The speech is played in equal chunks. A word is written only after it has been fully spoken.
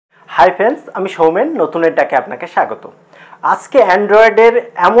Hi friends, আমি সৌমেন নতুনের ডাকে আপনাকে স্বাগত। আজকে অ্যান্ড্রয়েডের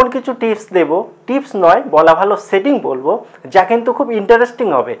এমন কিছু টিপস দেব, টিপস নয় বলা ভালো, সেটিং বলবো, যা কিন্তু খুব ইন্টারেস্টিং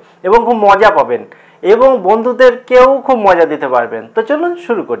হবে এবং খুব মজা পাবেন এবং বন্ধুদেরকেও খুব মজা দিতে পারবেন। তো চলুন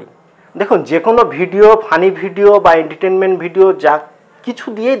শুরু করি। দেখুন, যে কোনো ভিডিও, ফানি ভিডিও বা এন্টারটেনমেন্ট ভিডিও যা কিছু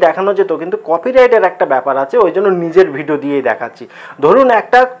দিয়েই দেখানো যেত, কিন্তু কপিরাইটের একটা ব্যাপার আছে, ওই জন্য নিজের ভিডিও দিয়েই দেখাচ্ছি। ধরুন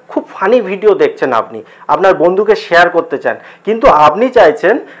একটা খুব ফানি ভিডিও দেখছেন, আপনি আপনার বন্ধুকে শেয়ার করতে চান, কিন্তু আপনি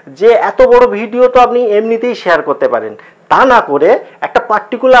চাইছেন যে এত বড় ভিডিও তো আপনি এমনিতেই শেয়ার করতে পারেন, তা না করে একটা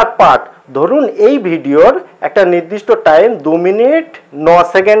পার্টিকুলার পার্ট, ধরুন এই ভিডিওর একটা নির্দিষ্ট টাইম 2 মিনিট 9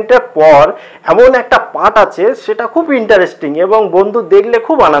 সেকেন্ডের পর এমন একটা পার্ট আছে, সেটা খুব ইন্টারেস্টিং এবং বন্ধু দেখলে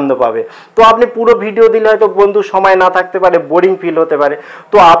খুব আনন্দ পাবে। তো আপনি পুরো ভিডিও দিলে হয়তো বন্ধু সময় না থাকতে পারে, বোরিং ফিল হতে পারে।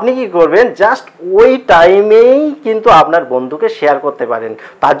 তো আপনি কি করবেন, জাস্ট ওই টাইমেই কিন্তু আপনার বন্ধুকে শেয়ার করতে পারেন।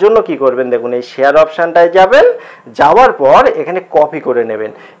 তার জন্য কি করবেন, দেখুন এই শেয়ার অপশানটায় যাবেন, যাওয়ার পর এখানে কপি করে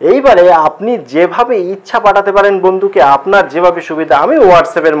নেবেন। এইবারে আপনি যেভাবে ইচ্ছা পাঠাতে পারেন বন্ধুকে, আপনার যেভাবে সুবিধা। আমি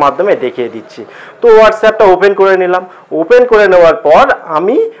হোয়াটসঅ্যাপের মাধ্যমে দেখিয়ে দিচ্ছি। তো হোয়াটসঅ্যাপটা ওপেন করে নিলাম। ওপেন করে নেওয়ার পর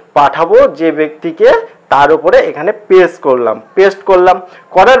আমি পাঠাবো যে ব্যক্তিকে, তার উপরে এখানে পেস্ট করলাম।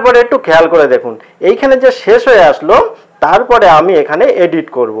 করার পরে একটু খেয়াল করে দেখুন, এইখানে যে শেষ হয়ে আসলো, তারপরে আমি এখানে এডিট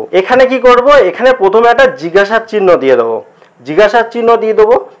করব। এখানে কি করব, এখানে প্রথমে একটা জিজ্ঞাসার চিহ্ন দিয়ে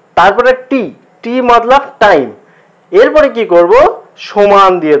দেবো। তারপরে টি মতলব টাইম। এরপরে কি করব,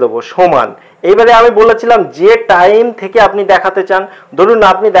 সমান দিয়ে দেবো, সমান। এইবারে আমি বলেছিলাম যে টাইম থেকে আপনি দেখাতে চান, ধরুন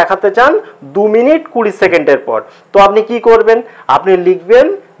আপনি দেখাতে চান 2 মিনিট 20 সেকেন্ডের পর। তো আপনি কি করবেন, আপনি লিখবেন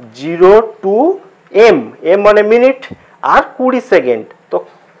 02 এম মানে মিনিট, আর 20 সেকেন্ড, তো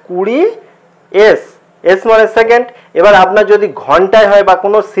 20 এস মানে সেকেন্ড। এবার আপনার যদি ঘন্টায় হয় বা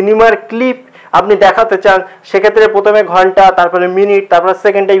কোনো সিনেমার ক্লিপ আপনি দেখাতে চান, সেক্ষেত্রে প্রথমে ঘন্টা, তারপরে মিনিট, তারপরে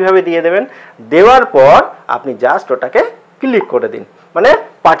সেকেন্ড, এইভাবে দিয়ে দেবেন। দেওয়ার পর আপনি জাস্ট ওটাকে ক্লিক করে দিন, মানে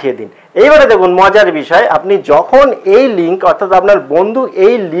পাঠিয়ে দিন। এইবারে দেখুন মজার বিষয়, আপনি যখন এই লিঙ্ক, অর্থাৎ আপনার বন্ধু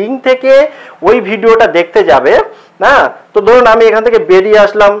এই লিঙ্ক থেকে ওই ভিডিওটা দেখতে যাবে না, তো ধরুন আমি এখান থেকে বেরিয়ে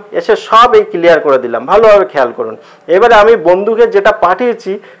আসলাম, এসে সব এই ক্লিয়ার করে দিলাম। ভালোভাবে খেয়াল করুন। এবারে আমি বন্ধুকে যেটা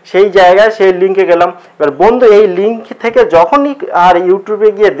পাঠিয়েছি সেই জায়গায়, সেই লিঙ্কে গেলাম। এবার বন্ধু এই লিঙ্ক থেকে যখনই আর ইউটিউবে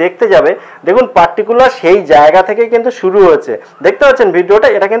গিয়ে দেখতে যাবে, দেখুন পার্টিকুলার সেই জায়গা থেকে কিন্তু শুরু হয়েছে। দেখতে পাচ্ছেন ভিডিওটা,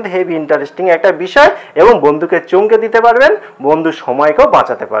 এটা কিন্তু হেভি ইন্টারেস্টিং একটা বিষয় এবং বন্ধুকে চমকে দিতে পারবেন, বন্ধুর সময়কেও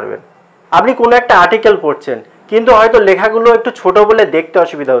বাঁচাতে পারবেন। আপনি কোনো একটা আর্টিকেল পড়ছেন, কিন্তু হয়তো লেখাগুলো একটু ছোট বলে দেখতে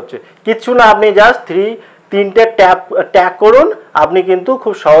অসুবিধা হচ্ছে, কিচ্ছু না, আপনি জাস্ট তিনটে ট্যাগ করুন, আপনি কিন্তু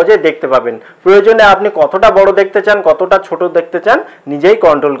খুব সহজে দেখতে পাবেন। প্রয়োজনে আপনি কতটা বড় দেখতে চান, কতটা ছোট দেখতে চান, নিজেই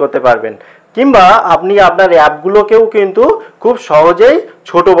কন্ট্রোল করতে পারবেন। কিংবা আপনি আপনার অ্যাপগুলোকেও কিন্তু খুব সহজেই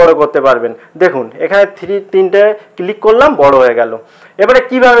ছোট বড় করতে পারবেন। দেখুন এখানে তিনটে ক্লিক করলাম, বড় হয়ে গেল। এবারে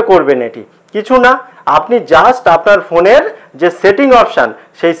কিভাবে করবেন এটি, কিছু না, আপনি জাস্ট আপনার ফোনের যে সেটিং অপশান,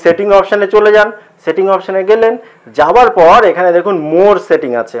 সেই সেটিং অপশানে চলে যান। সেটিং অপশানে গেলেন, যাওয়ার পর এখানে দেখুন মোর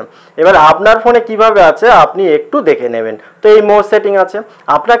সেটিং আছে। এবার আপনার ফোনে কিভাবে আছে আপনি একটু দেখে নেবেন। তো এই মোর সেটিং আছে,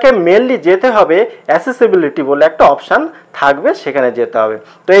 আপনাকে মেনলি যেতে হবে অ্যাসেসিবিলিটি বলে একটা অপশান থাকবে, সেখানে যেতে হবে।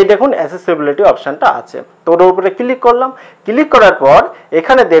 তো এই দেখুন অ্যাসেসিবিলিটি অপশানটা আছে, তো ওর উপরে ক্লিক করলাম। ক্লিক করার পর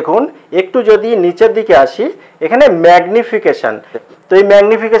এখানে দেখুন, একটু যদি নিচের দিকে আসি, এখানে ম্যাগনিফিকেশান। তো এই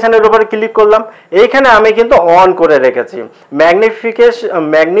ম্যাগনিফিকেশানের উপরে ক্লিক করলাম। এইখানে আমি কিন্তু অন করে রেখেছি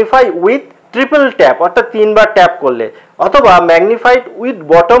ম্যাগনিফাই উইথ ট্রিপল ট্যাপ, অর্থাৎ 3 বার ট্যাপ করলে, অথবা ম্যাগনিফাইড উইথ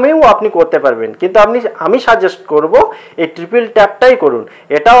বটমেও আপনি করতে পারবেন, কিন্তু আমি সাজেস্ট করব এই ট্রিপল ট্যাপটাই করুন।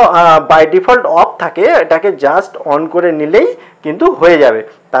 এটাও বাই ডিফল্ট অফ থাকে, এটাকে জাস্ট অন করে নিলেই কিন্তু হয়ে যাবে।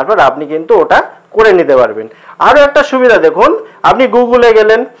 তারপর আপনি কিন্তু ওটা করে নিতে পারবেন। আরও একটা সুবিধা দেখুন, আপনি গুগলে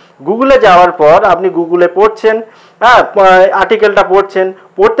গেলেন, গুগলে যাওয়ার পর আপনি গুগলে পড়ছেন, আর্টিকেলটা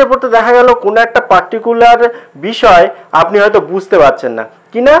পড়তে পড়তে দেখা গেল কোনো একটা পার্টিকুলার বিষয় আপনি হয়তো বুঝতে পারছেন না,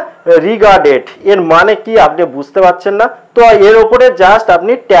 কিনা রিগার্ডেড এর মানে কি আপনি বুঝতে পারছেন না। তো এর উপরে জাস্ট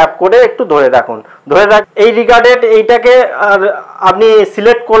আপনি ট্যাপ করে একটু ধরে রাখুন, এই রিগার্ডেড এইটাকে আপনি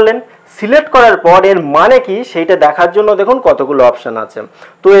সিলেক্ট করলেন। সিলেক্ট করার পর এর মানে কি সেইটা দেখার জন্য দেখুন কতগুলো অপশান আছে।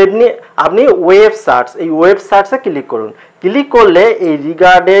 তো আপনি ওয়েব সার্চে ক্লিক করুন। ক্লিক করলে এই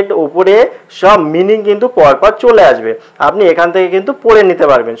রিগার্ডেড ওপরে সব মিনিং কিন্তু পরপর চলে আসবে, আপনি এখান থেকে কিন্তু পড়ে নিতে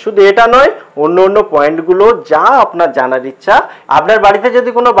পারবেন। শুধু এটা নয়, অন্য পয়েন্টগুলো যা আপনার জানার ইচ্ছা। আপনার বাড়িতে যদি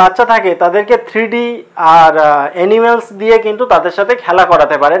কোনো বাচ্চা থাকে, তাদেরকে 3D আর অ্যানিমেলস দিয়ে কিন্তু তাদের সাথে খেলা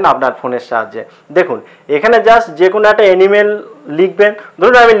করাতে পারেন আপনার ফোনের সাহায্যে। দেখুন এখানে জাস্ট যে কোনো একটা অ্যানিমেল লিখবেন,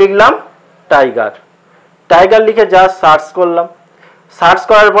 ধরুন আমি লিখলাম টাইগার লিখে জাস্ট সার্চ করলাম। সার্চ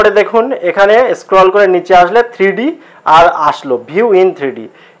করার পরে দেখুন এখানে স্ক্রল করে নিচে আসলে 3D আর আসলো ভিউ ইন 3D।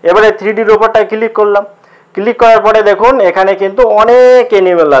 এবারে 3Dর উপরটায় ক্লিক করলাম। ক্লিক করার পরে দেখুন এখানে কিন্তু অনেক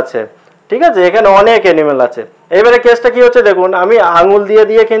অ্যানিমেল আছে, ঠিক আছে, এখানে অনেক অ্যানিমেল আছে। এবারে কেসটা কি হচ্ছে দেখুন, আমি আঙুল দিয়ে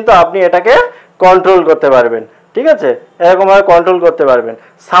দিয়ে কিন্তু আপনি এটাকে কন্ট্রোল করতে পারবেন, ঠিক আছে, এরকমভাবে কন্ট্রোল করতে পারবেন।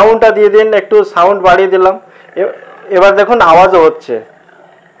 সাউন্ডটা দিয়ে দিন, একটু সাউন্ড বাড়িয়ে দিলাম, এবার দেখুন আওয়াজও হচ্ছে,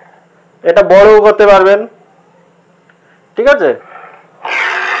 এটা বড়ও করতে পারবেন, ঠিক আছে।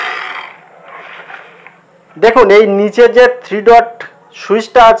 দেখুন এই নিচে যে 3 ডট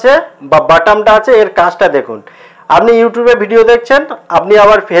সুইচটা আছে বা বাটনটা আছে, এর কাজটা দেখুন। আপনি ইউটিউবে ভিডিও দেখছেন, আপনি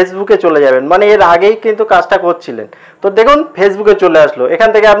আবার ফেসবুকে চলে যাবেন, মানে এর আগেই কিন্তু কাজটা করছিলেন, তো দেখুন ফেসবুকে চলে আসলো। এখান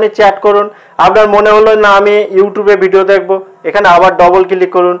থেকে আপনি চ্যাট করুন, আপনার মনে হলো না আমি ইউটিউবে ভিডিও দেখবো, এখানে আবার ডবল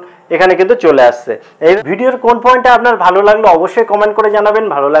ক্লিক করুন, এখানে কিন্তু চলে আসছে। এই ভিডিওর কোন পয়েন্টটা আপনার ভালো লাগলো অবশ্যই কমেন্ট করে জানাবেন,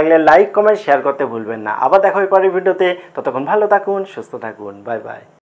 ভালো লাগলে লাইক কমেন্ট শেয়ার করতে ভুলবেন না। আবার দেখা হবে পরের ভিডিওতে, ততক্ষণ ভালো থাকুন, সুস্থ থাকুন, বাই বাই।